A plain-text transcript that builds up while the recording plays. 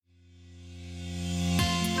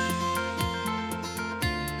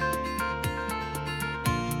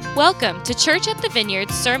Welcome to Church at the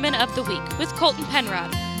Vineyard Sermon of the Week with Colton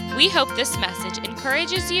Penrod. We hope this message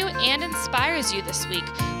encourages you and inspires you this week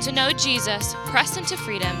to know Jesus, press into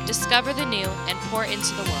freedom, discover the new, and pour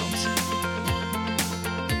into the world.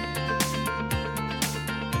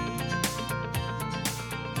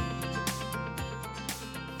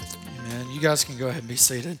 Amen. You guys can go ahead and be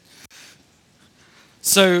seated.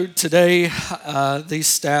 So today, these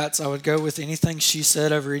stats, I would go with anything she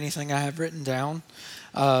said over anything I have written down.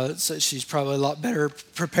 So she's probably a lot better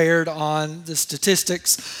prepared on the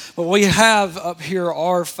statistics. What we have up here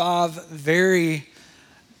are five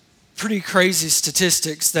pretty crazy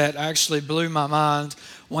statistics that actually blew my mind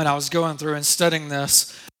when I was going through and studying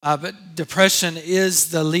this. But depression is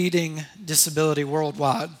the leading disability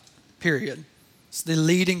worldwide, period. It's the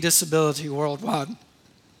leading disability worldwide.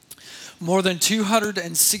 More than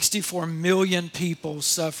 264 million people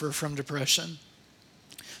suffer from depression.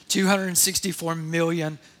 264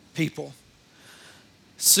 million people.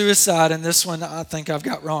 Suicide, and this one I think I've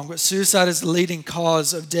got wrong, but suicide is the leading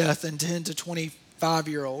cause of death in 10 to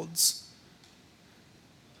 25-year-olds.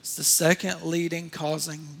 It's the second leading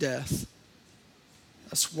causing death.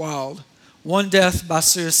 That's wild. One death by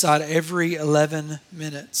suicide every 11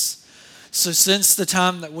 minutes. So since the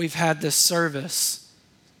time that we've had this service,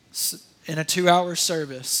 in a 2-hour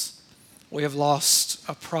service, we have lost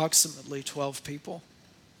approximately 12 people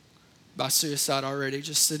by suicide already,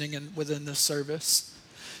 just sitting within this service.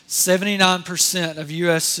 79% of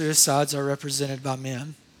U.S. suicides are represented by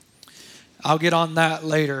men. I'll get on that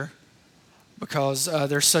later because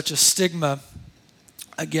there's such a stigma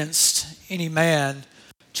against any man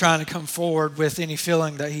trying to come forward with any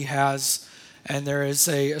feeling that he has. And there is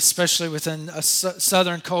especially within a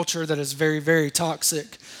Southern culture that is very, very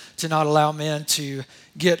toxic to not allow men to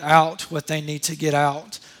get out what they need to get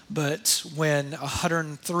out. But when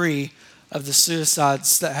 103 of the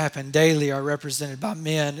suicides that happen daily are represented by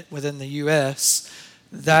men within the U.S.,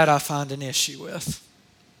 that I find an issue with.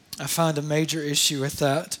 I find a major issue with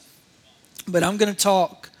that. But I'm going to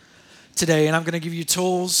talk today, and I'm going to give you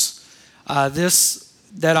tools. This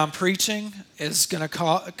that I'm preaching is going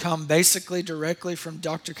to come basically directly from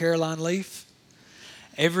Dr. Caroline Leaf.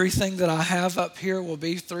 Everything that I have up here will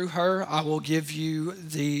be through her. I will give you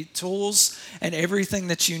the tools and everything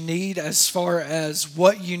that you need as far as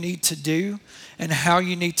what you need to do and how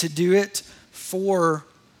you need to do it for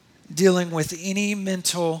dealing with any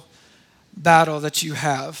mental battle that you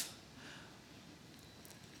have.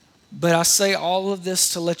 But I say all of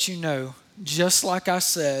this to let you know, just like I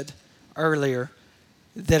said earlier,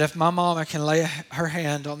 that if my mama can lay her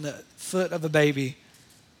hand on the foot of a baby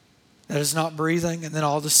that is not breathing, and then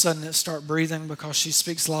all of a sudden it start breathing because she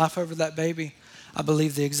speaks life over that baby, I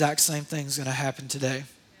believe the exact same thing is going to happen today.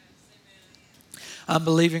 Yes, I'm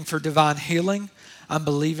believing for divine healing. I'm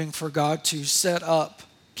believing for God to set up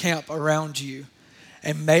camp around you.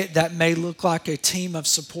 And that may look like a team of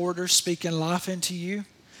supporters speaking life into you.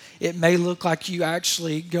 It may look like you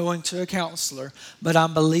actually going to a counselor, but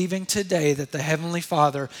I'm believing today that the Heavenly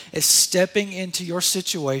Father is stepping into your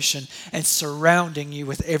situation and surrounding you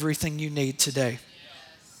with everything you need today.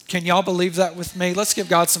 Can y'all believe that with me? Let's give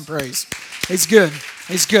God some praise. He's good.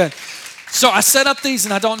 He's good. So I set up these,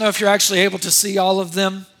 and I don't know if you're actually able to see all of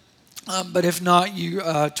them, but if not, you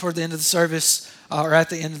toward the end of the service, or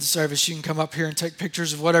at the end of the service, you can come up here and take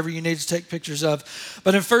pictures of whatever you need to take pictures of.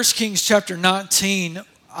 But in 1 Kings chapter 19,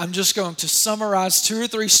 I'm just going to summarize 2 or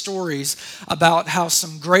 3 stories about how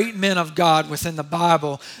some great men of God within the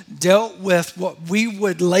Bible dealt with what we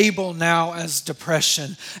would label now as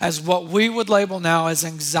depression, as what we would label now as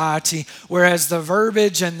anxiety, whereas the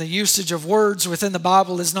verbiage and the usage of words within the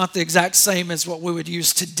Bible is not the exact same as what we would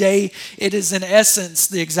use today. It is in essence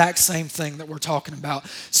the exact same thing that we're talking about.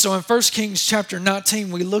 So in 1 Kings chapter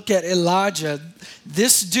 19, we look at Elijah.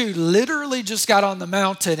 This dude literally just got on the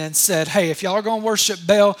mountain and said, hey, if y'all are going to worship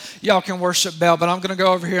Baal, y'all can worship Baal, but I'm going to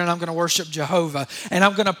go over here and I'm going to worship Jehovah. And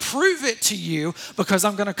I'm going to prove it to you because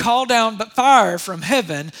I'm going to call down fire from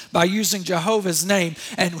heaven by using Jehovah's name.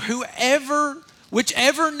 And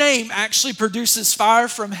whichever name actually produces fire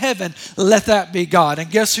from heaven, let that be God.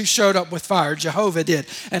 And guess who showed up with fire? Jehovah did.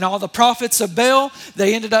 And all the prophets of Baal,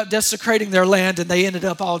 they ended up desecrating their land and they ended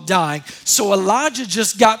up all dying. So Elijah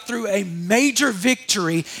just got through a major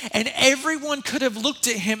victory, and everyone could have looked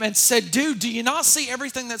at him and said, dude, do you not see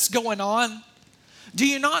everything that's going on? Do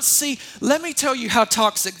you not see? Let me tell you how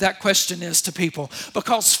toxic that question is to people,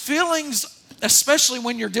 because feelings, especially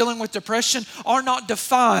when you're dealing with depression, are not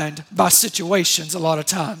defined by situations a lot of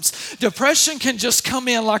times. Depression can just come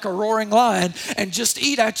in like a roaring lion and just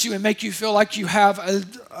eat at you and make you feel like you have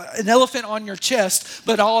an elephant on your chest,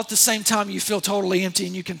 but all at the same time you feel totally empty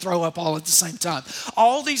and you can throw up all at the same time.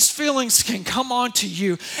 All these feelings can come on to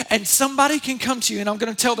you, and somebody can come to you, and I'm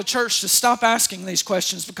going to tell the church to stop asking these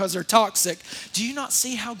questions because they're toxic. Do you not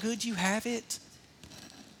see how good you have it?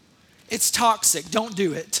 It's toxic. Don't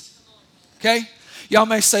do it. Okay? Y'all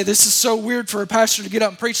may say, this is so weird for a pastor to get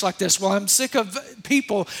up and preach like this. Well, I'm sick of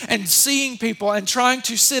people and seeing people and trying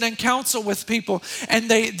to sit and counsel with people. And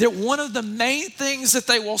one of the main things that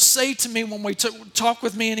they will say to me when we talk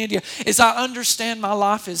with me in India is, I understand my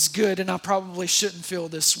life is good and I probably shouldn't feel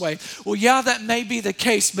this way. Well, yeah, that may be the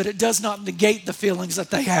case, but it does not negate the feelings that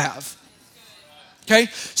they have. Okay,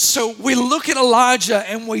 so we look at Elijah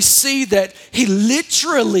and we see that he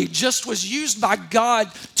literally just was used by God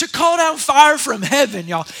to call down fire from heaven,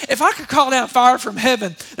 y'all. If I could call down fire from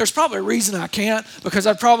heaven, there's probably a reason I can't, because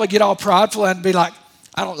I'd probably get all prideful and be like,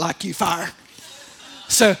 I don't like you, fire.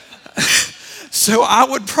 So I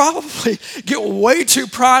would probably get way too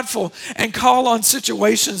prideful and call on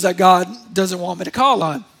situations that God doesn't want me to call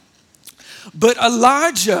on. But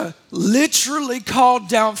Elijah literally called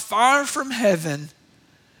down fire from heaven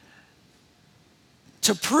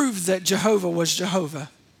to prove that Jehovah was Jehovah.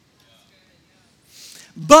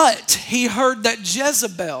 But he heard that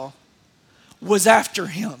Jezebel was after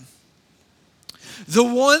him. The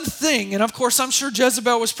one thing, and of course I'm sure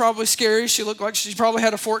Jezebel was probably scary. She looked like she probably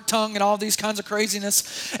had a forked tongue and all these kinds of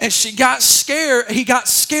craziness. And she got scared. He got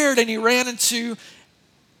scared and he ran into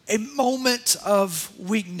a moment of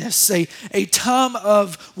weakness, a time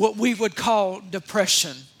of what we would call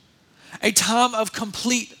depression, a time of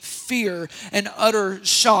complete fear and utter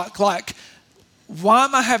shock. Like, why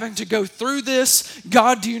am I having to go through this?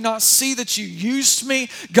 God, do you not see that you used me?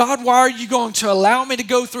 God, why are you going to allow me to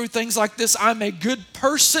go through things like this? I'm a good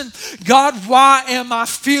person. God, why am I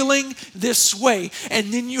feeling this way? And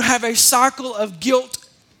then you have a cycle of guilt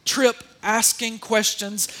trip, asking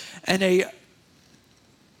questions, and a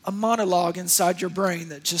monologue inside your brain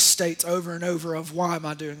that just states over and over of, why am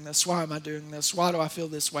I doing this? Why am I doing this? Why do I feel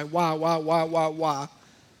this way? Why?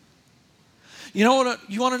 You know what?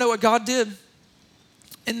 You want to know what God did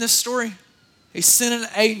in this story? He sent an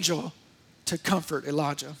angel to comfort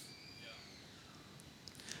Elijah.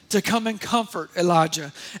 To come and comfort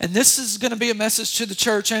Elijah. And this is going to be a message to the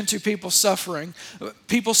church and to people suffering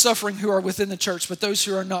who are within the church, but those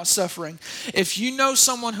who are not suffering. If you know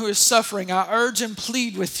someone who is suffering, I urge and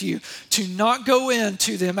plead with you to not go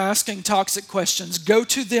into them asking toxic questions. Go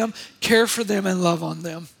to them, care for them, and love on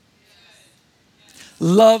them.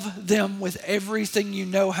 Love them with everything you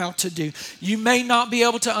know how to do. You may not be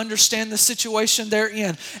able to understand the situation they're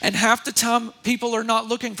in, and half the time people are not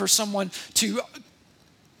looking for someone to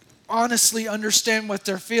honestly understand what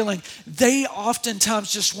they're feeling. They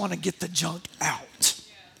oftentimes just want to get the junk out.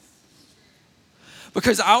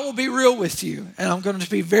 Because I will be real with you, and I'm going to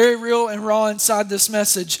be very real and raw inside this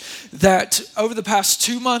message, that over the past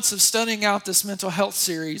 2 months of studying out this mental health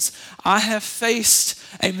series, I have faced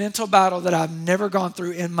a mental battle that I've never gone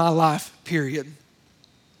through in my life, period.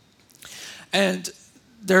 And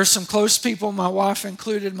there are some close people, my wife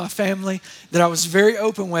included, my family, that I was very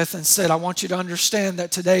open with and said, I want you to understand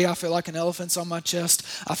that today I feel like an elephant's on my chest.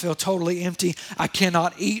 I feel totally empty. I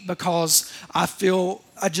cannot eat because I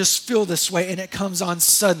just feel this way, and it comes on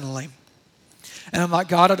suddenly. And I'm like,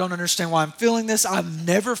 God, I don't understand why I'm feeling this. I've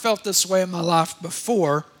never felt this way in my life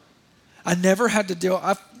before. I never had to deal,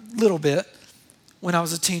 a little bit, when I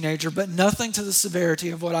was a teenager, but nothing to the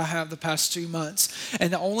severity of what I have the past 2 months.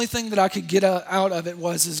 And the only thing that I could get out of it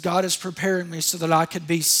is God is preparing me so that I could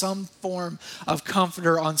be some form of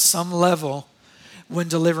comforter on some level when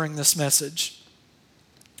delivering this message.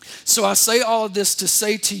 So I say all of this to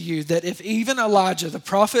say to you that if even Elijah, the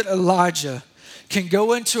prophet Elijah, can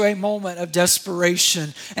go into a moment of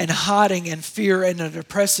desperation and hiding and fear and a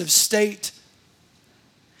depressive state,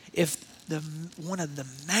 if one of the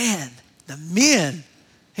men,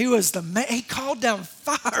 he was the man, he called down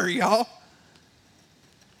fire, y'all,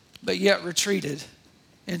 but yet retreated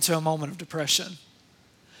into a moment of depression.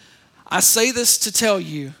 I say this to tell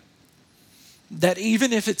you that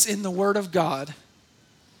even if it's in the Word of God,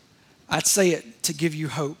 I'd say it to give you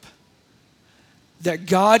hope. That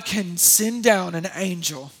God can send down an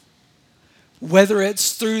angel, whether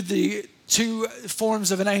it's through the two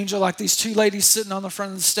forms of an angel, like these two ladies sitting on the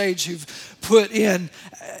front of the stage who've put in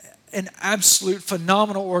an absolute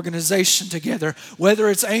phenomenal organization together, whether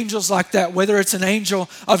it's angels like that, whether it's an angel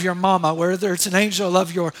of your mama, whether it's an angel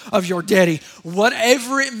of your daddy,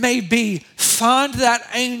 whatever it may be, find that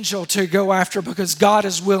angel to go after, because God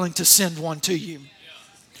is willing to send one to you.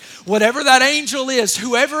 Whatever that angel is,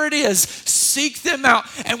 whoever it is, seek them out.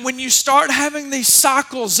 And when you start having these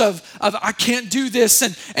cycles of I can't do this,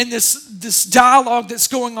 and this dialogue that's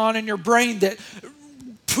going on in your brain that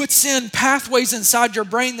puts in pathways inside your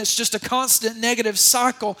brain that's just a constant negative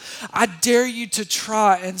cycle, I dare you to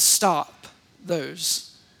try and stop those.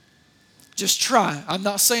 Just try. I'm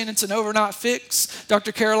not saying it's an overnight fix.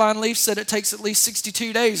 Dr. Caroline Leaf said it takes at least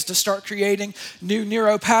 62 days to start creating new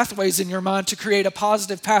neural pathways in your mind to create a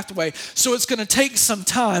positive pathway. So it's going to take some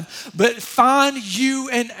time, but find you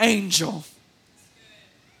an angel.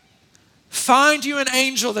 Find you an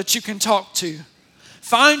angel that you can talk to.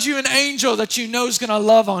 Find you an angel that you know is going to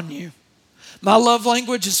love on you. My love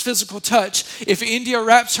language is physical touch. If India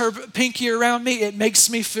wraps her pinky around me, it makes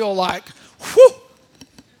me feel like, whew.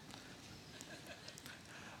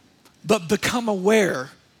 But become aware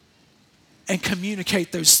and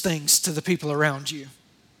communicate those things to the people around you.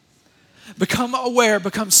 Become aware,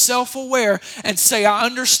 become self-aware, and say, I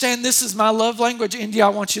understand this is my love language. India, I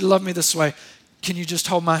want you to love me this way. Can you just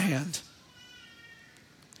hold my hand?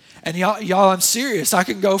 And y'all, I'm serious. I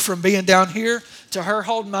can go from being down here to her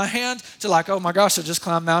holding my hand to like, oh my gosh, I just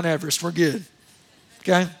climbed Mount Everest. We're good.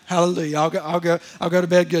 Okay? Hallelujah. I'll go to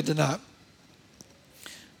bed good tonight.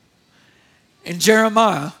 In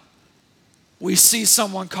Jeremiah, we see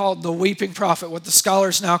someone called the weeping prophet, what the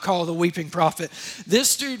scholars now call the weeping prophet.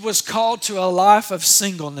 This dude was called to a life of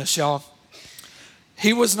singleness, y'all.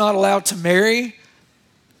 He was not allowed to marry,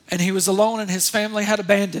 and he was alone, and his family had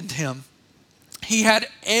abandoned him. He had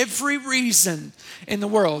every reason in the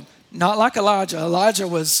world, not like Elijah. Elijah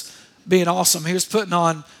was being awesome. He was putting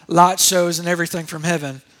on light shows and everything from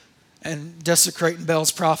heaven and desecrating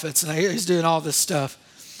Baal's prophets, and he's doing all this stuff.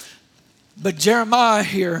 But Jeremiah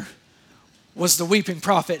here was the weeping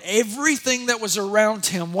prophet. Everything that was around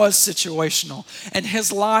him was situational, and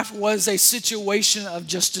his life was a situation of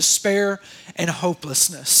just despair and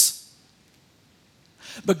hopelessness.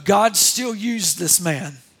 But God still used this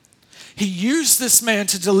man. He used this man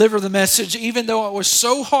to deliver the message, even though it was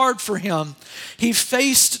so hard for him. He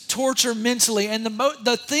faced torture mentally, and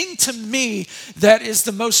the thing to me that is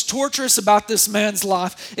the most torturous about this man's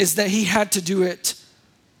life is that he had to do it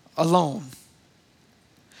alone.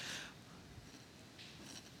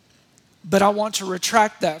 But I want to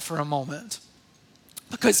retract that for a moment,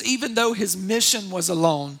 because even though his mission was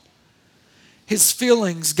alone, his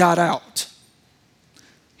feelings got out.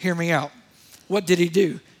 Hear me out. What did he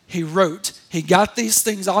do? He wrote. He got these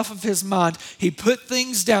things off of his mind. He put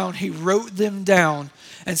things down. He wrote them down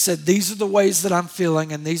and said, these are the ways that I'm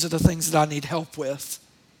feeling, and these are the things that I need help with.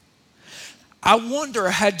 I wonder,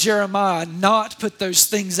 had Jeremiah not put those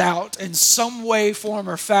things out in some way, form,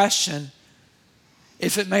 or fashion,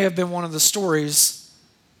 if it may have been one of the stories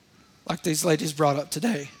like these ladies brought up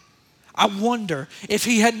today. I wonder if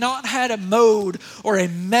he had not had a mode or a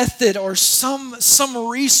method or some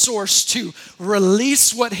resource to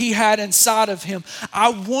release what he had inside of him, I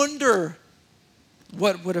wonder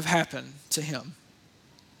what would have happened to him.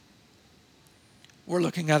 We're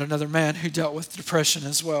looking at another man who dealt with depression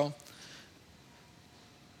as well.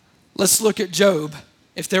 Let's look at Job.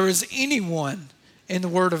 If there was anyone in the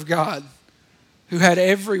Word of God who had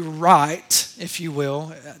every right, if you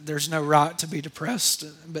will, there's no right to be depressed,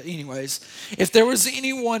 but anyways, if there was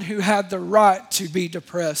anyone who had the right to be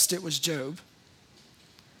depressed, it was Job.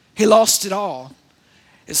 He lost it all.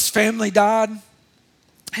 His family died,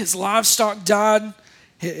 his livestock died,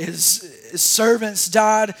 his servants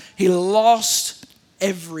died. He lost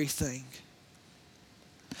everything.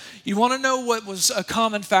 You want to know what was a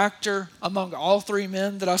common factor among all three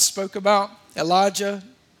men that I spoke about? Elijah,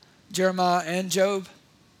 Jeremiah, and Job.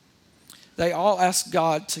 They all asked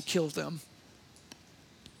God to kill them.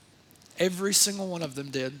 Every single one of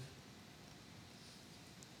them did.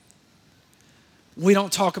 We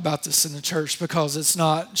don't talk about this in the church because it's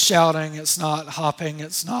not shouting, it's not hopping,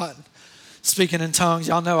 it's not speaking in tongues.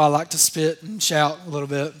 Y'all know I like to spit and shout a little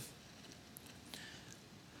bit.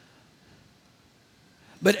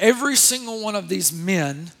 But every single one of these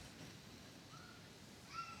men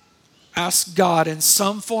ask God in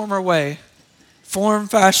some form or way, form,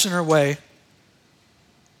 fashion, or way,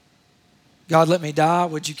 God, let me die.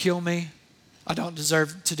 Would you kill me? I don't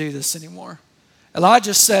deserve to do this anymore.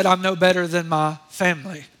 Elijah said, I'm no better than my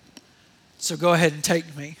family, so go ahead and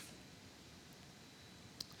take me.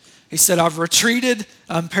 He said, I've retreated.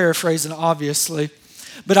 I'm paraphrasing, obviously.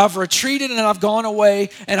 But I've retreated and I've gone away,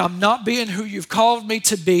 and I'm not being who you've called me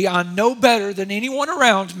to be. I'm no better than anyone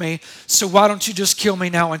around me, so why don't you just kill me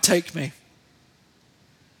now and take me?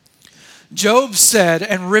 Job said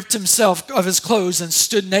and ripped himself of his clothes and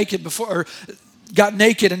stood naked before, or got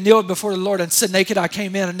naked and kneeled before the Lord and said, naked I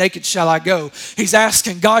came in and naked shall I go. He's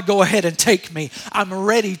asking, God, go ahead and take me. I'm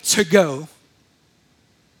ready to go.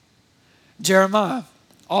 Jeremiah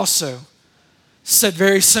also said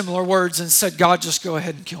very similar words and said, God, just go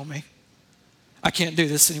ahead and kill me. I can't do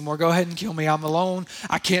this anymore. Go ahead and kill me. I'm alone.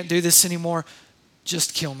 I can't do this anymore.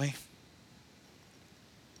 Just kill me.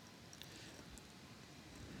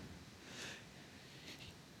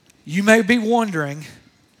 You may be wondering,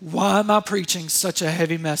 why am I preaching such a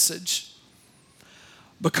heavy message?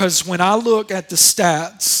 Because when I look at the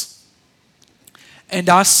stats and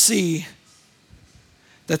I see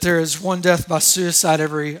that there is one death by suicide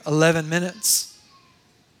every 11 minutes,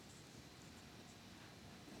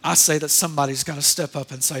 I say that somebody's got to step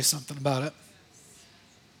up and say something about it.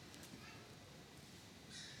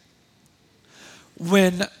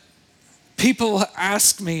 When people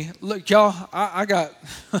ask me, look, y'all, I'm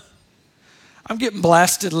getting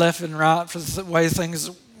blasted left and right for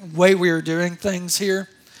the way we are doing things here.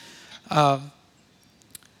 I'm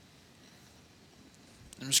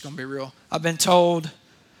just going to be real. I've been told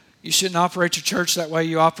you shouldn't operate your church that way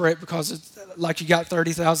you operate because it's like you got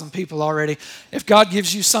 30,000 people already. If God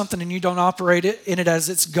gives you something and you don't operate in it as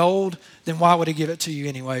its gold, then why would he give it to you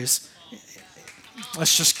anyways? I'll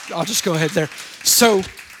just go ahead there. So,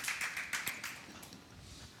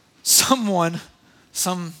 some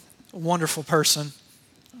wonderful person,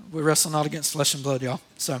 we wrestle not against flesh and blood, y'all.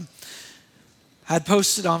 So, had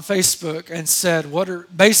posted on Facebook and said,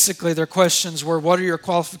 basically their questions were, what are your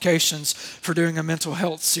qualifications for doing a mental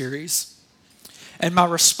health series? And my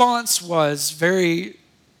response was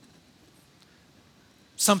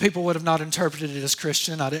some people would have not interpreted it as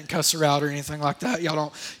Christian. I didn't cuss her out or anything like that.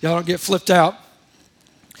 Y'all don't get flipped out.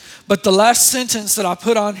 But the last sentence that I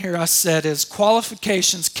put on here, I said, is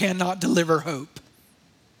qualifications cannot deliver hope.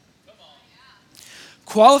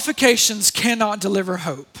 Qualifications cannot deliver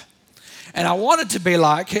hope. And I wanted to be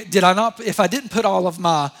like, if I didn't put all of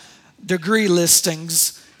my degree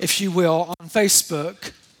listings, if you will, on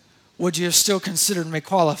Facebook, would you have still considered me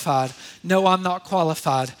qualified? No, I'm not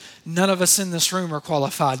qualified. None of us in this room are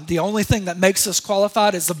qualified. The only thing that makes us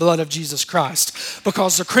qualified is the blood of Jesus Christ,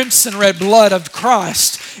 because the crimson red blood of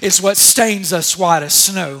Christ is what stains us white as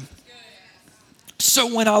snow.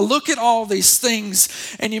 So when I look at all these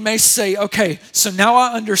things, and you may say, okay, so now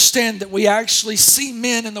I understand that we actually see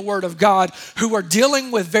men in the Word of God who are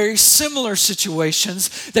dealing with very similar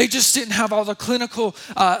situations. They just didn't have all the clinical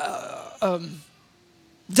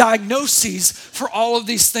diagnoses for all of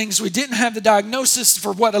these things. We didn't have the diagnosis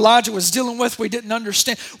for what Elijah was dealing with. We didn't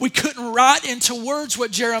understand. We couldn't write into words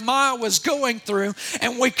what Jeremiah was going through,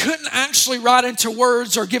 and we couldn't actually write into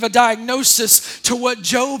words or give a diagnosis to what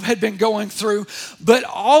Job had been going through. But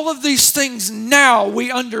all of these things now we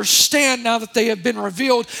understand, now that they have been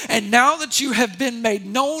revealed, and now that you have been made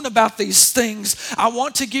known about these things, I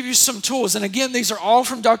want to give you some tools. And again, these are all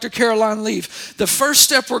from Dr. Caroline Leaf. The first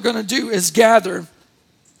step we're going to do is gather.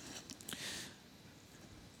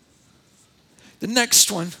 The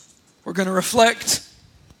next one, we're going to reflect.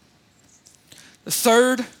 The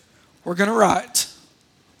third, we're going to write.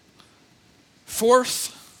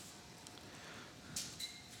 Fourth,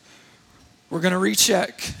 we're going to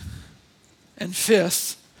recheck. And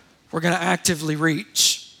fifth, we're going to actively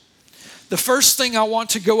reach. The first thing I want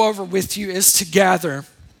to go over with you is to gather.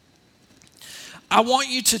 I want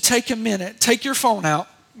you to take a minute, take your phone out,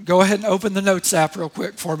 go ahead and open the notes app real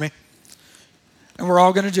quick for me. And we're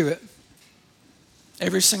all going to do it.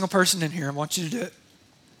 Every single person in here, I want you to do it.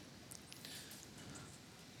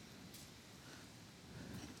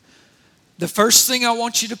 The first thing I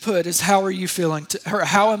want you to put is, how are you feeling? Or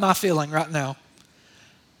how am I feeling right now?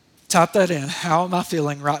 Type that in. How am I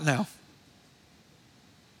feeling right now?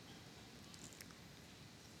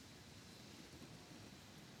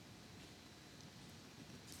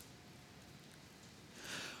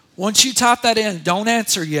 Once you type that in, don't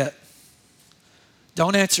answer yet.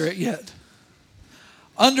 Don't answer it yet.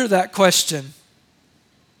 Under that question,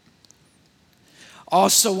 I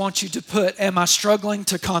also want you to put, am I struggling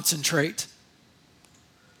to concentrate?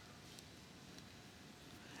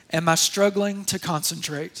 Am I struggling to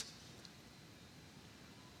concentrate?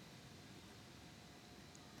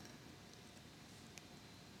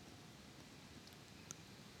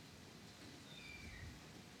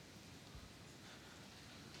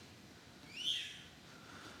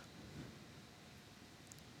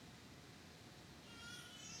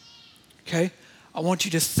 Okay? I want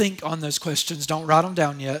you to think on those questions. Don't write them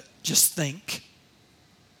down yet. Just think.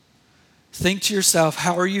 Think to yourself,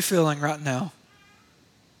 how are you feeling right now?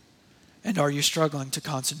 And are you struggling to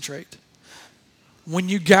concentrate? When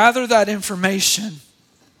you gather that information,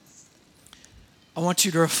 I want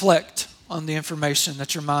you to reflect on the information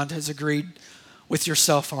that your mind has agreed with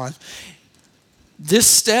yourself on. This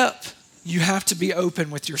step, you have to be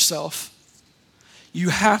open with yourself. You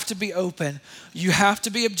have to be open. You have to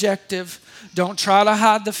be objective. Don't try to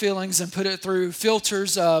hide the feelings and put it through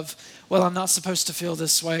filters of, well, I'm not supposed to feel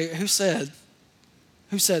this way. Who said?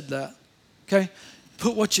 Who said that? Okay?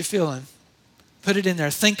 Put what you're feeling. Put it in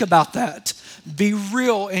there. Think about that. Be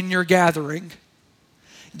real in your gathering.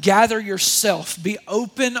 Gather yourself. Be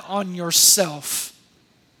open on yourself.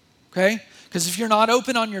 Okay? Because if you're not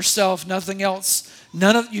open on yourself, nothing else,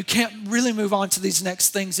 you can't really move on to these next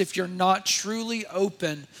things if you're not truly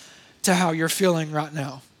open to how you're feeling right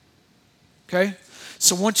now. Okay?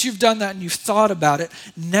 So once you've done that and you've thought about it,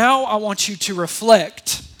 now I want you to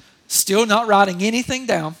reflect, still not writing anything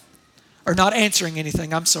down, or not answering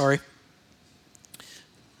anything, I'm sorry.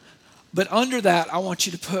 But under that, I want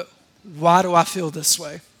you to put, why do I feel this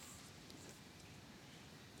way?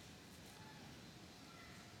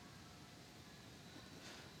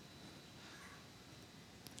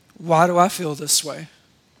 Why do I feel this way?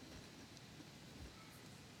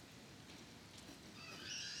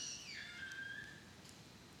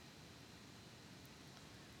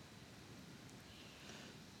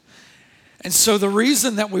 And so the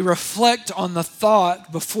reason that we reflect on the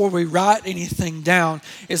thought before we write anything down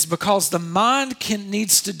is because the mind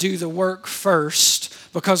needs to do the work first,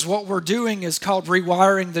 because what we're doing is called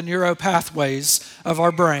rewiring the neural pathways of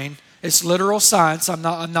our brain. It's literal science. I'm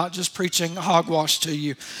not just preaching hogwash to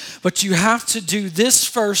you. But you have to do this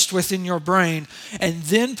first within your brain and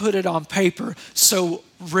then put it on paper. So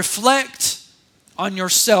reflect on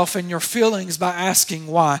yourself and your feelings by asking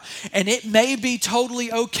why. And it may be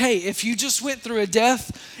totally okay. If you just went through a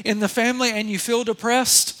death in the family and you feel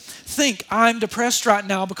depressed, think, I'm depressed right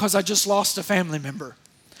now because I just lost a family member.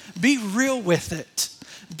 Be real with it.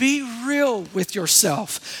 Be real with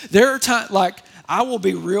yourself. There are times, like, I will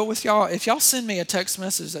be real with y'all. If y'all send me a text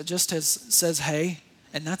message that just says, hey,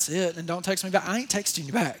 and that's it, and don't text me back, I ain't texting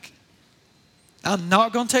you back. I'm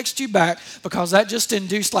not going to text you back because that just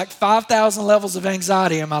induced like 5,000 levels of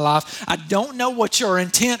anxiety in my life. I don't know what your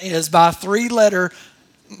intent is by a 3-letter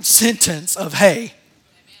sentence of hey.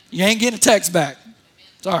 You ain't getting a text back.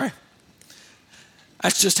 Sorry.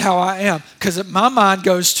 That's just how I am. Because my mind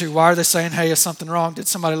goes to, why are they saying, hey, is something wrong? Did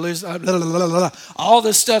somebody lose? Blah, blah, blah, blah. All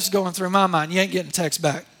this stuff's going through my mind. You ain't getting a text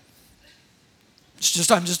back.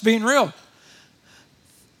 I'm just being real.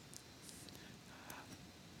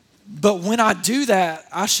 But when I do that,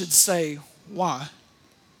 I should say, why?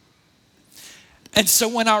 And so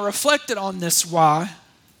when I reflected on this why,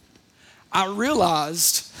 I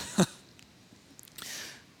realized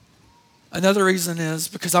another reason is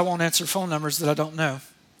because I won't answer phone numbers that I don't know.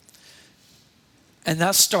 And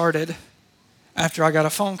that started after I got a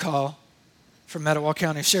phone call from Etowah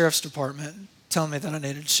County Sheriff's Department telling me that I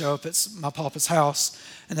needed to show up at my papa's house.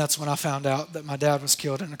 And that's when I found out that my dad was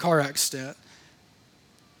killed in a car accident.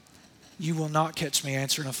 You will not catch me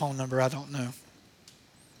answering a phone number I don't know.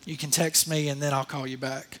 You can text me and then I'll call you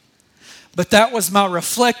back. But that was my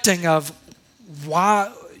reflecting of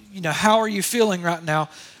why, how are you feeling right now?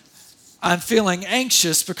 I'm feeling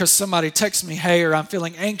anxious because somebody texted me, hey, or I'm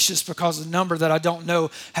feeling anxious because a number that I don't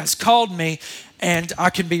know has called me, and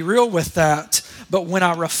I can be real with that. But when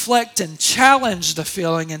I reflect and challenge the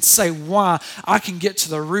feeling and say why, I can get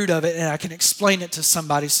to the root of it and I can explain it to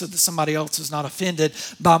somebody so that somebody else is not offended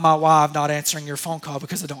by my why of not answering your phone call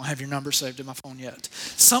because I don't have your number saved in my phone yet.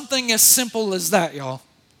 Something as simple as that, y'all.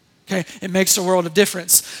 Okay, it makes a world of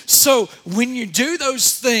difference. So when you do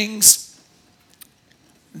those things,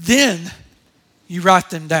 then you write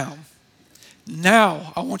them down.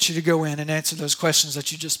 Now I want you to go in and answer those questions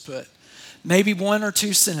that you just put. Maybe 1 or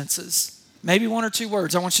 2 sentences. Maybe 1 or 2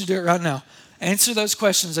 words. I want you to do it right now. Answer those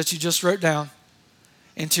questions that you just wrote down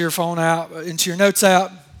into your phone app, into your notes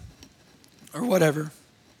app, or whatever.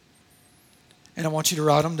 And I want you to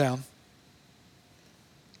write them down.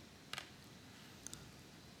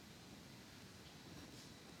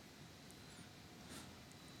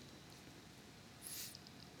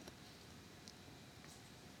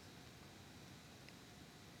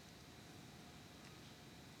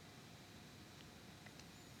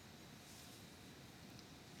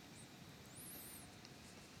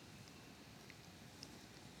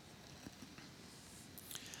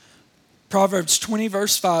 Proverbs 20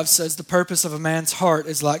 verse 5 says, the purpose of a man's heart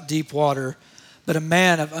is like deep water, but a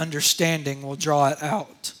man of understanding will draw it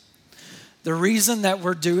out. The reason that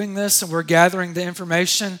we're doing this and we're gathering the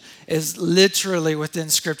information is literally within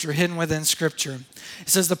Scripture, hidden within Scripture. It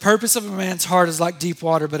says the purpose of a man's heart is like deep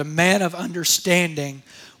water, but a man of understanding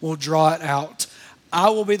will draw it out. I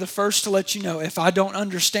will be the first to let you know if I don't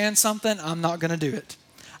understand something, I'm not going to do it.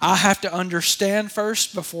 I have to understand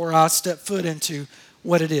first before I step foot into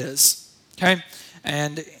what it is. Okay?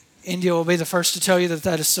 And India will be the first to tell you that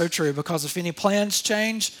that is so true, because if any plans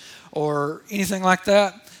change or anything like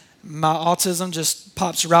that, my autism just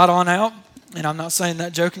pops right on out. And I'm not saying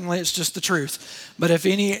that jokingly, it's just the truth. But if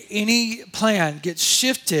any plan gets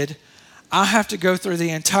shifted, I have to go through the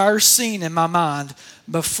entire scene in my mind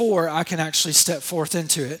before I can actually step forth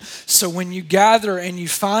into it. So when you gather and you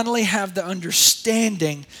finally have the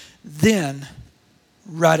understanding, then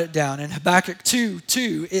write it down. In Habakkuk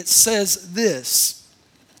 2:2, it says this: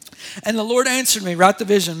 "And the Lord answered me, write the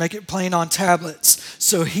vision, make it plain on tablets,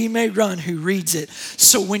 so he may run who reads it."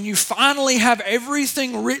 So when you finally have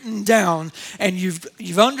everything written down and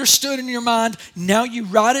you've understood in your mind, now you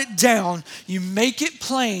write it down, you make it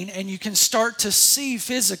plain, and you can start to see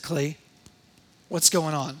physically what's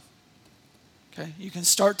going on. Okay? You can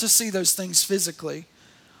start to see those things physically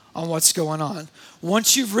on what's going on.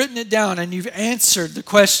 Once you've written it down and you've answered the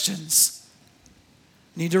questions,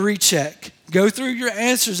 you need to recheck. Go through your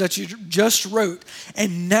answers that you just wrote,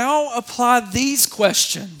 and now apply these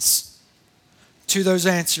questions to those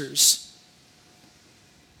answers.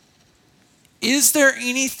 Is there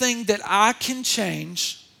anything that I can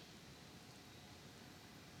change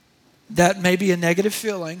that may be a negative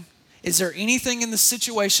feeling? Is there anything in the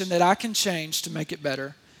situation that I can change to make it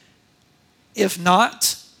better? If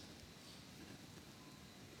not,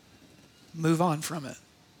 move on from it.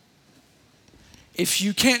 If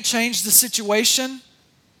you can't change the situation,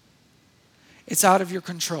 it's out of your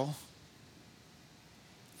control.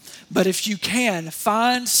 But if you can,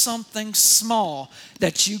 find something small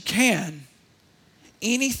that you can,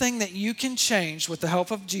 anything that you can change with the help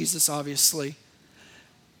of Jesus, obviously,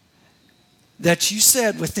 that you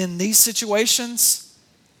said within these situations,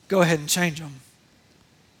 go ahead and change them.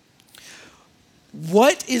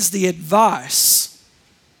 What is the advice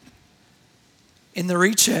in the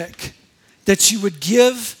recheck that you would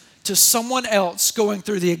give to someone else going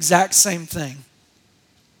through the exact same thing?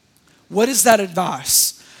 What is that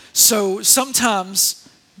advice? So sometimes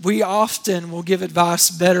we often will give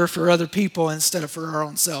advice better for other people instead of for our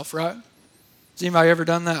own self, right? Has anybody ever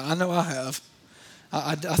done that? I know I have.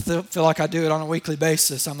 I feel like I do it on a weekly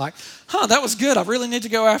basis. I'm like, that was good. I really need to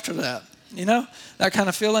go after that. You know, that kind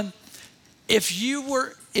of feeling. If you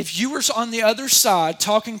were on the other side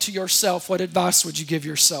talking to yourself, what advice would you give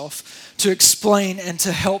yourself to explain and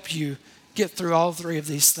to help you get through all three of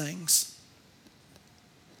these things?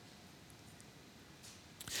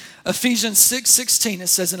 Ephesians 6:16, it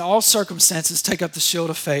says, "In all circumstances take up the shield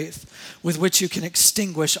of faith, with which you can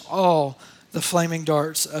extinguish all the flaming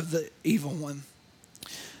darts of the evil one."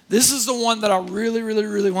 This is the one that I really, really,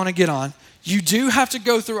 really want to get on. You do have to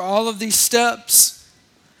go through all of these steps.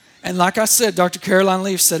 And like I said, Dr. Caroline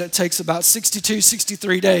Leaf said it takes about 62,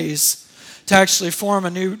 63 days to actually form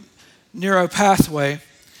a new neuro pathway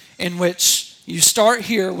in which you start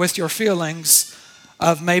here with your feelings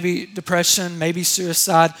of maybe depression, maybe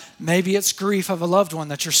suicide, maybe it's grief of a loved one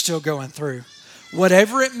that you're still going through.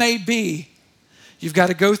 Whatever it may be, you've got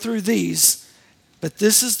to go through these. But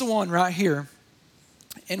this is the one right here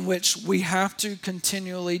in which we have to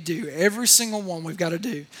continually do. Every single one we've got to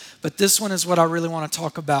do. But this one is what I really want to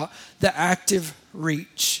talk about, the active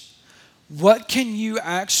reach. What can you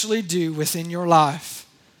actually do within your life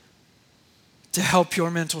to help your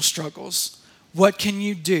mental struggles? What can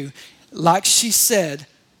you do? Like she said,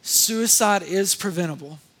 suicide is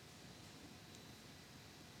preventable.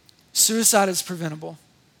 Suicide is preventable.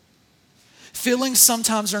 Feelings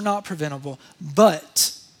sometimes are not preventable,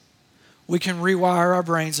 but we can rewire our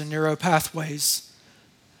brains and neuro pathways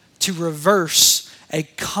to reverse a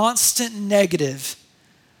constant negative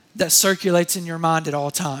that circulates in your mind at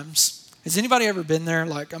all times. Has anybody ever been there?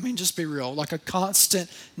 Just be real. Like a constant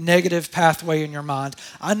negative pathway in your mind.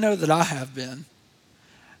 I know that I have been.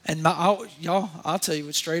 And I'll tell you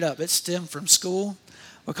it straight up. It stemmed from school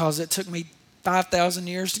because it took me 5,000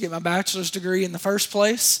 years to get my bachelor's degree in the first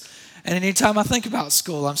place. And anytime I think about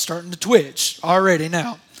school, I'm starting to twitch already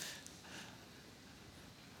now.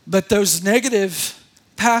 But those negative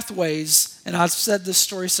pathways, and I've said this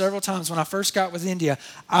story several times, when I first got with India,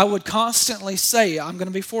 I would constantly say, I'm going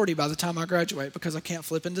to be 40 by the time I graduate because I can't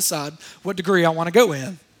flip and decide what degree I want to go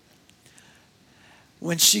in.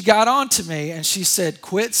 When she got on to me and she said,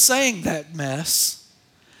 quit saying that mess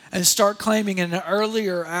and start claiming an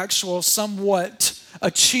earlier, actual, somewhat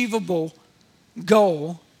achievable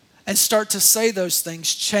goal, and start to say those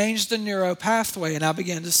things, change the neuro pathway, and I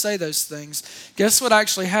began to say those things. Guess what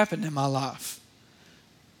actually happened in my life?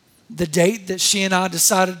 The date that she and I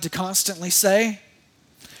decided to constantly say,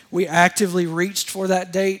 we actively reached for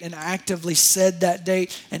that date and actively said that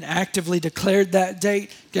date and actively declared that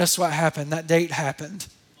date, guess what happened? That date happened.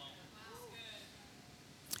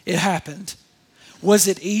 It happened. Was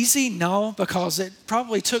it easy? No, because it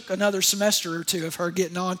probably took another semester or two of her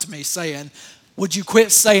getting on to me saying, would you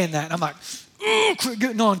quit saying that? And I'm like, oh, quit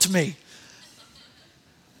getting on to me.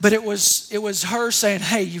 But it was her saying,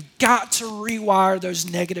 hey, you've got to rewire those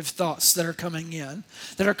negative thoughts that are coming in,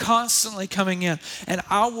 that are constantly coming in. And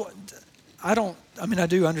I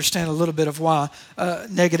do understand a little bit of why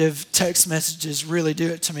negative text messages really do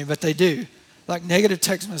it to me, but they do. Like negative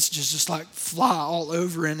text messages just like fly all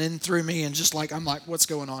over and in through me and just like, I'm like, what's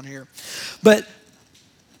going on here? But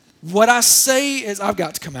what I say is, I've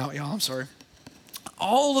got to come out, y'all, I'm sorry.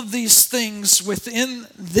 All of these things within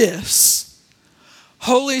this,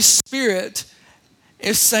 Holy Spirit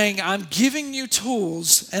is saying, I'm giving you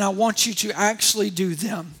tools and I want you to actually do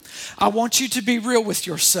them. I want you to be real with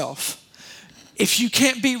yourself. If you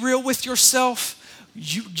can't be real with yourself,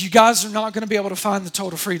 you guys are not going to be able to find the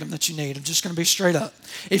total freedom that you need. I'm just going to be straight up.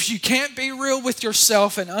 If you can't be real with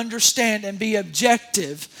yourself and understand and be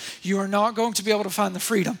objective, you are not going to be able to find the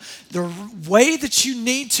freedom. The way that you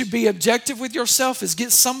need to be objective with yourself is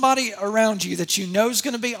get somebody around you that you know is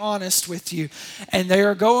going to be honest with you. And they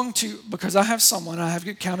are going to, because I have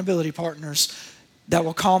accountability partners that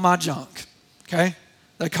will call my junk. Okay?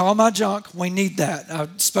 They call my junk. We need that. I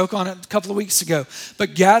spoke on it a couple of weeks ago.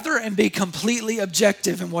 But gather and be completely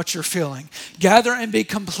objective in what you're feeling. Gather and be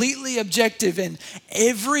completely objective in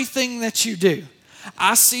everything that you do.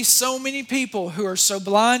 I see so many people who are so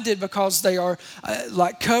blinded because they are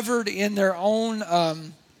covered in their own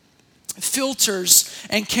filters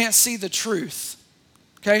and can't see the truth.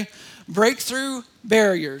 Okay? Break through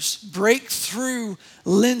barriers. Break through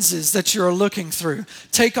lenses that you're looking through.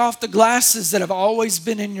 Take off the glasses that have always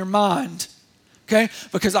been in your mind. Okay?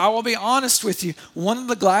 Because I will be honest with you, one of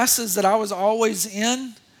the glasses that I was always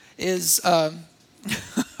in is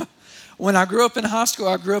when I grew up in high school,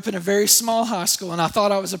 I grew up in a very small high school and I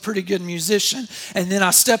thought I was a pretty good musician. And then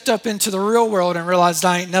I stepped up into the real world and realized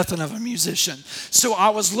I ain't nothing of a musician. So I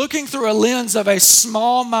was looking through a lens of a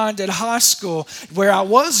small-minded high school where I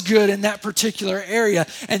was good in that particular area.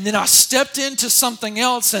 And then I stepped into something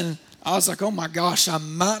else and I was like, oh my gosh, I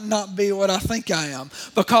might not be what I think I am,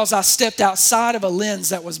 because I stepped outside of a lens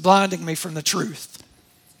that was blinding me from the truth.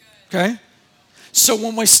 Okay? So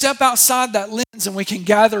when we step outside that lens and we can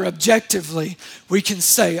gather objectively, we can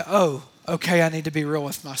say, oh, okay, I need to be real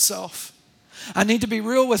with myself. I need to be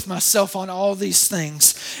real with myself on all these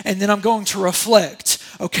things. And then I'm going to reflect,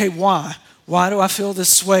 okay, why? Why do I feel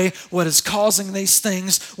this way? What is causing these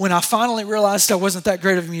things? When I finally realized I wasn't that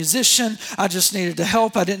great of a musician, I just needed to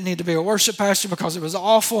help. I didn't need to be a worship pastor because it was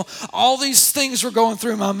awful. All these things were going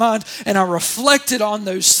through my mind, and I reflected on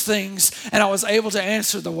those things, and I was able to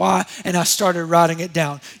answer the why, and I started writing it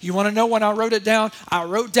down. You want to know when I wrote it down? I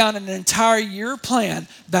wrote down an entire year plan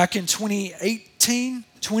back in 2018,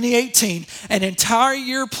 an entire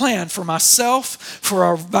year plan for myself, for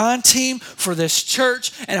our Vine team, for this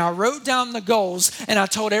church, and I wrote down the goals, and I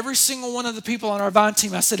told every single one of the people on our Vine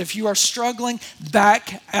team, I said, if you are struggling,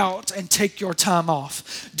 back out and take your time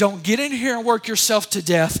off. Don't get in here and work yourself to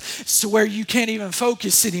death to where you can't even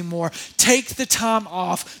focus anymore. Take the time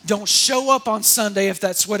off. Don't show up on Sunday if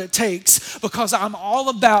that's what it takes, because I'm all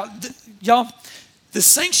about, y'all, the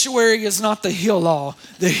sanctuary is not the hill law.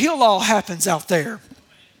 The hill law happens out there.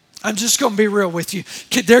 I'm just going to be real with you.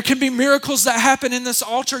 There can be miracles that happen in this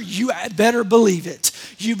altar. You better believe it.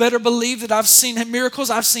 You better believe that I've seen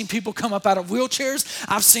miracles. I've seen people come up out of wheelchairs.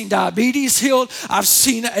 I've seen diabetes healed. I've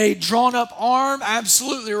seen a drawn up arm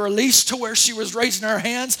absolutely released to where she was raising her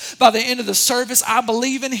hands by the end of the service. I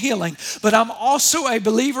believe in healing, but I'm also a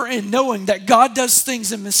believer in knowing that God does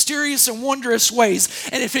things in mysterious and wondrous ways.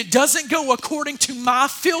 And if it doesn't go according to my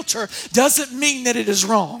filter, doesn't mean that it is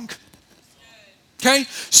wrong. Okay,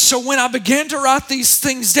 so when I began to write these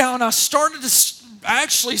things down, I started to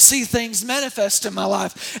actually see things manifest in my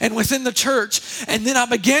life and within the church. And then I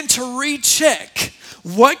began to recheck.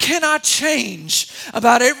 What can I change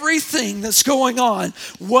about everything that's going on?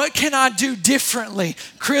 What can I do differently?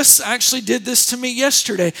 Chris actually did this to me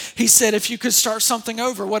yesterday. He said, if you could start something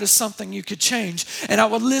over, what is something you could change? And I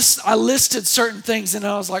listed certain things, and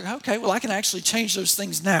I was like, okay, well, I can actually change those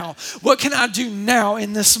things now. What can I do now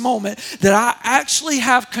in this moment that I actually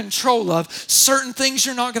have control of? Certain things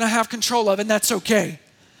you're not going to have control of, and that's okay.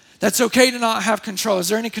 That's okay to not have control. Is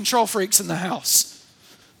there any control freaks in the house?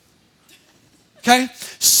 Okay,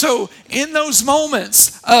 so in those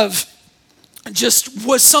moments of just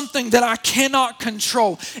was something that I cannot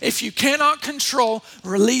control. If you cannot control,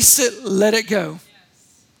 release it, let it go.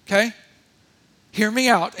 okay? Hear me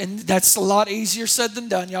out. And that's a lot easier said than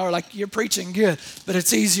done. Y'all are like, you're preaching good, but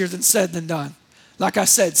it's easier than said than done. Like I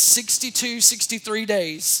said, 62, 63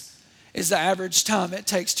 days is the average time it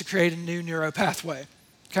takes to create a new neuro pathway.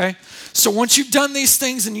 Okay? So once you've done these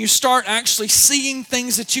things and you start actually seeing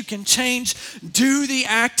things that you can change, do the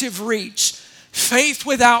active reach. Faith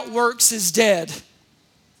without works is dead.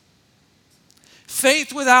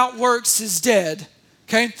 Faith without works is dead.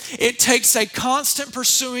 Okay? It takes a constant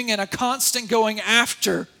pursuing and a constant going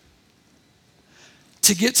after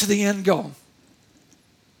to get to the end goal.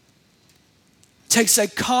 It takes a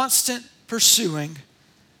constant pursuing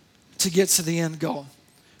to get to the end goal.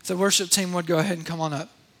 If the worship team would go ahead and come on up.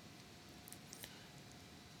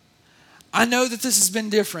 I know that this has been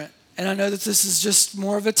different, and I know that this is just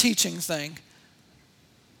more of a teaching thing.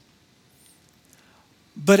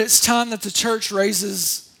 But it's time that the church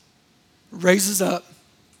raises up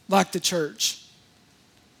like the church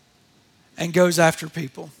and goes after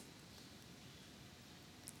people.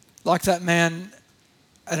 Like that man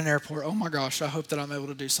at an airport. Oh my gosh, I hope that I'm able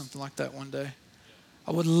to do something like that one day.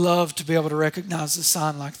 I would love to be able to recognize a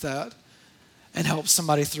sign like that and help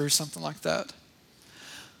somebody through something like that.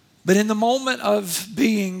 But in the moment of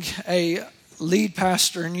being a lead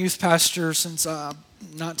pastor and youth pastor since I'm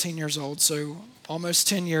 19 years old, so almost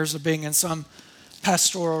 10 years of being in some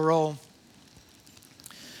pastoral role,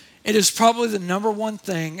 it is probably the number one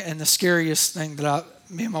thing and the scariest thing that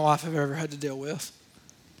me and my wife have ever had to deal with.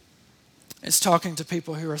 It's talking to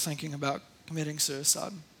people who are thinking about committing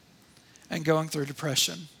suicide and going through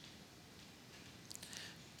depression.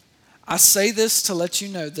 I say this to let you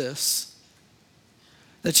know this,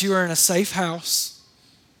 that you are in a safe house,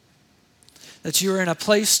 that you are in a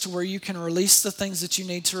place to where you can release the things that you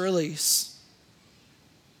need to release.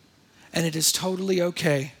 And it is totally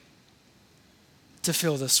okay to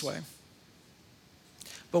feel this way.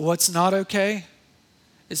 But what's not okay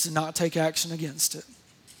is to not take action against it.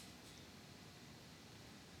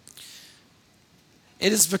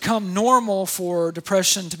 It has become normal for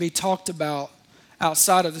depression to be talked about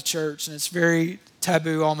outside of the church, and it's very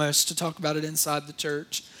taboo almost to talk about it inside the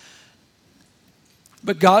church.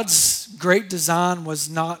 But God's great design was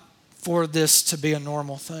not for this to be a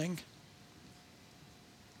normal thing.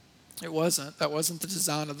 It wasn't. That wasn't the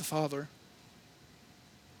design of the Father.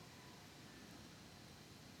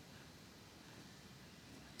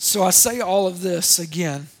 So I say all of this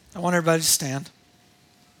again. I want everybody to stand.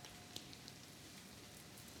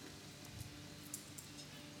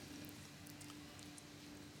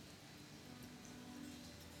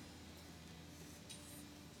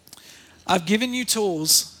 I've given you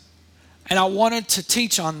tools, and I wanted to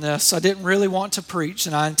teach on this. I didn't really want to preach,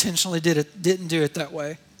 and I intentionally didn't do it that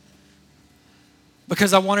way,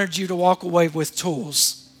 because I wanted you to walk away with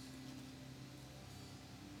tools.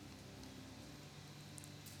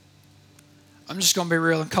 I'm just going to be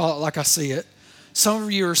real and call it like I see it. Some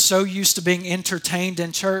of you are so used to being entertained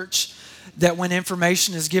in church that when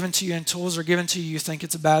information is given to you and tools are given to you, you think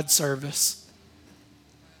it's a bad service.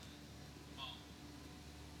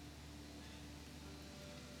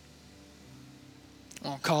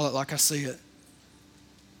 I'll call it like I see it.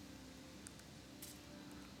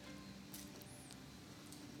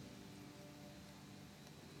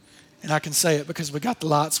 And I can say it because we got the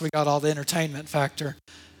lights, we got all the entertainment factor.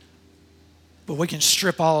 But we can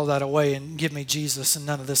strip all of that away and give me Jesus, and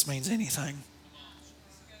none of this means anything.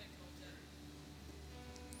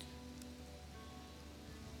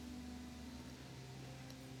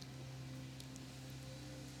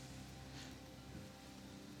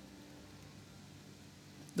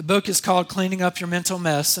 The book is called Cleaning Up Your Mental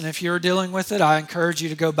Mess, and if you're dealing with it, I encourage you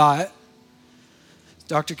to go buy it.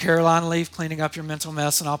 Dr. Caroline Leaf, Cleaning Up Your Mental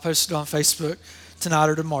Mess, and I'll post it on Facebook tonight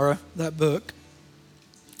or tomorrow, that book.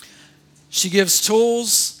 She gives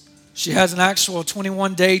tools. She has an actual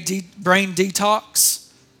 21-day brain detox.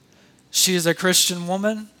 She is a Christian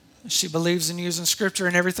woman. She believes in using Scripture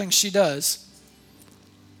in everything she does.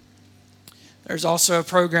 There's also a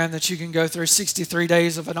program that you can go through 63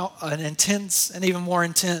 days of an intense and even more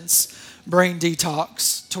intense brain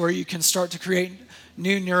detox to where you can start to create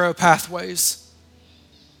new neuro pathways.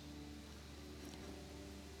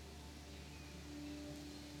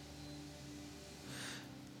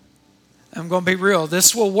 I'm going to be real.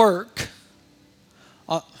 This will work.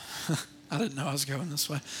 I didn't know I was going this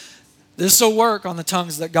way. This will work on the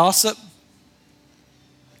tongues that gossip.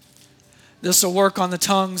 This will work on the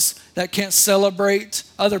tongues that can't celebrate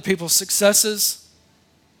other people's successes.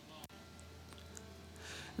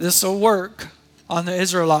 This will work on the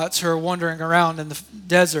Israelites who are wandering around in the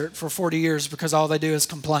desert for 40 years because all they do is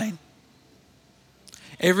complain.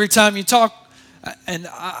 Every time you talk And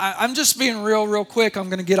I'm just being real quick. I'm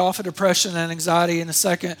going to get off of depression and anxiety in a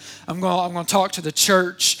second. I'm going to talk to the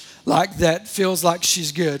church like that feels like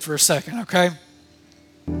she's good for a second, okay?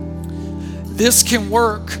 This can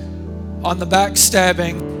work on the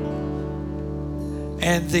backstabbing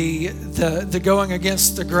and the going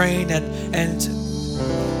against the grain and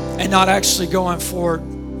not actually going forward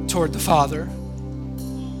toward the Father.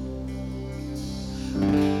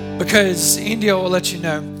 Because India will let you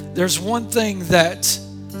know, there's one thing that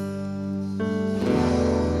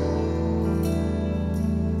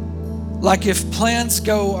like if plans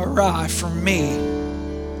go awry for me,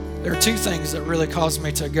 there are two things that really cause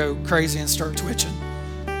me to go crazy and start twitching.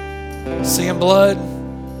 Seeing blood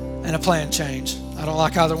and a plan change. I don't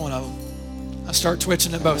like either one of them. I start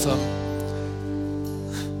twitching at both of them.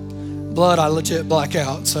 Blood, I legit black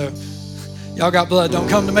out. So y'all got blood, don't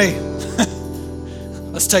come to me.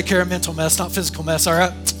 Let's take care of mental mess, not physical mess, all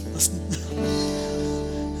right?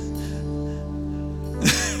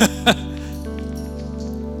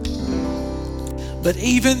 But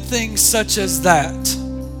even things such as that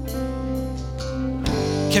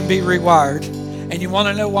can be rewired. And you want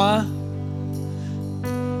to know why?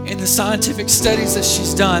 In the scientific studies that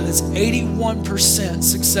she's done, it's 81%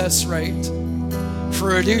 success rate for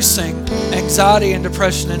reducing anxiety and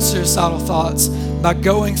depression and suicidal thoughts by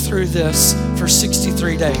going through this for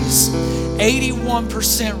 63 days.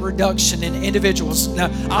 81% reduction in individuals.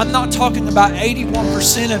 Now, I'm not talking about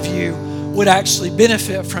 81% of you would actually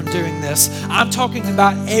benefit from doing this. I'm talking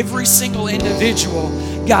about every single individual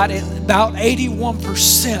got about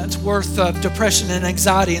 81% worth of depression and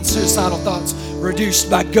anxiety and suicidal thoughts reduced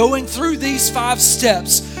by going through these 5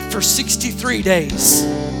 steps for 63 days.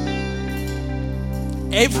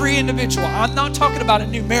 Every individual. I'm not talking about a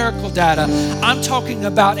numerical data. I'm talking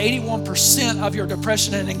about 81% of your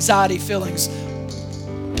depression and anxiety feelings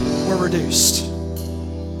were reduced.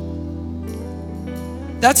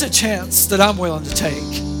 That's a chance that I'm willing to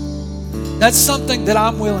take. That's something that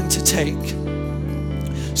I'm willing to take.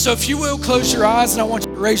 So if you will, close your eyes, and I want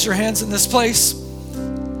you to raise your hands in this place.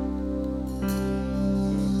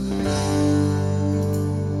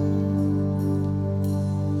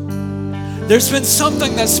 There's been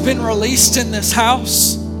something that's been released in this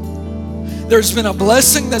house. There's been a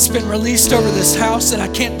blessing that's been released over this house, and I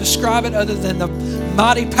can't describe it other than the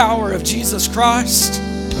mighty power of Jesus Christ.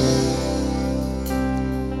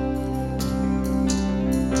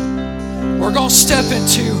 We're going to step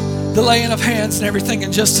into the laying of hands and everything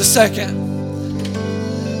in just a second.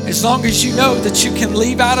 As long as you know that you can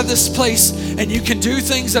leave out of this place and you can do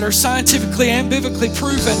things that are scientifically and biblically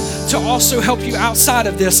proven to also help you outside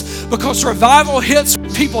of this, because revival hits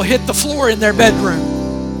when people hit the floor in their bedroom.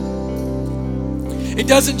 It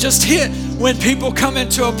doesn't just hit when people come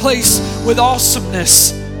into a place with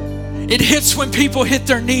awesomeness. It hits when people hit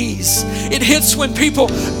their knees. It hits when people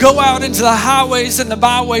go out into the highways and the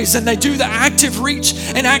byways and they do the active reach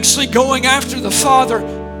and actually going after the Father.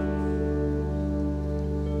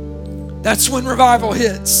 That's when revival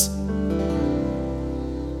hits.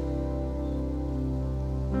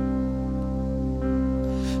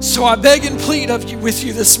 So I beg and plead with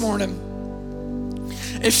you this morning.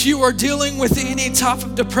 If you are dealing with any type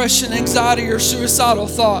of depression, anxiety, or suicidal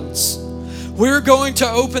thoughts, we're going to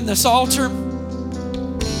open this altar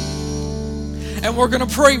and we're going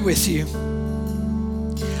to pray with you.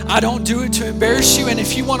 I don't do it to embarrass you, and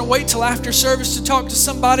if you want to wait till after service to talk to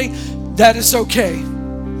somebody, that is okay.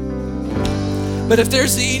 But if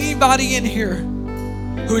there's anybody in here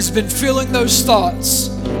who has been feeling those thoughts,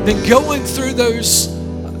 been going through those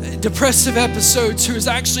depressive episodes, who is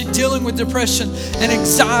actually dealing with depression and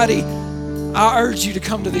anxiety, I urge you to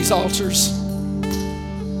come to these altars.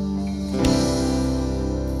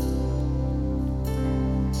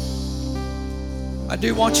 I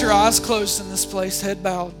do want your eyes closed in this place, head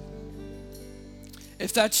bowed.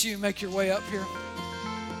 If that's you, make your way up here.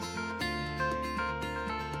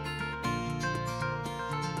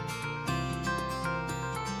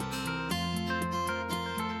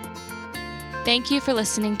 Thank you for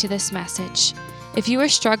listening to this message. If you are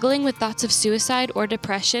struggling with thoughts of suicide or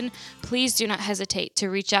depression, please do not hesitate to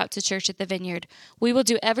reach out to Church at the Vineyard. We will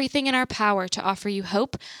do everything in our power to offer you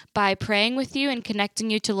hope by praying with you and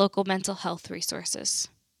connecting you to local mental health resources.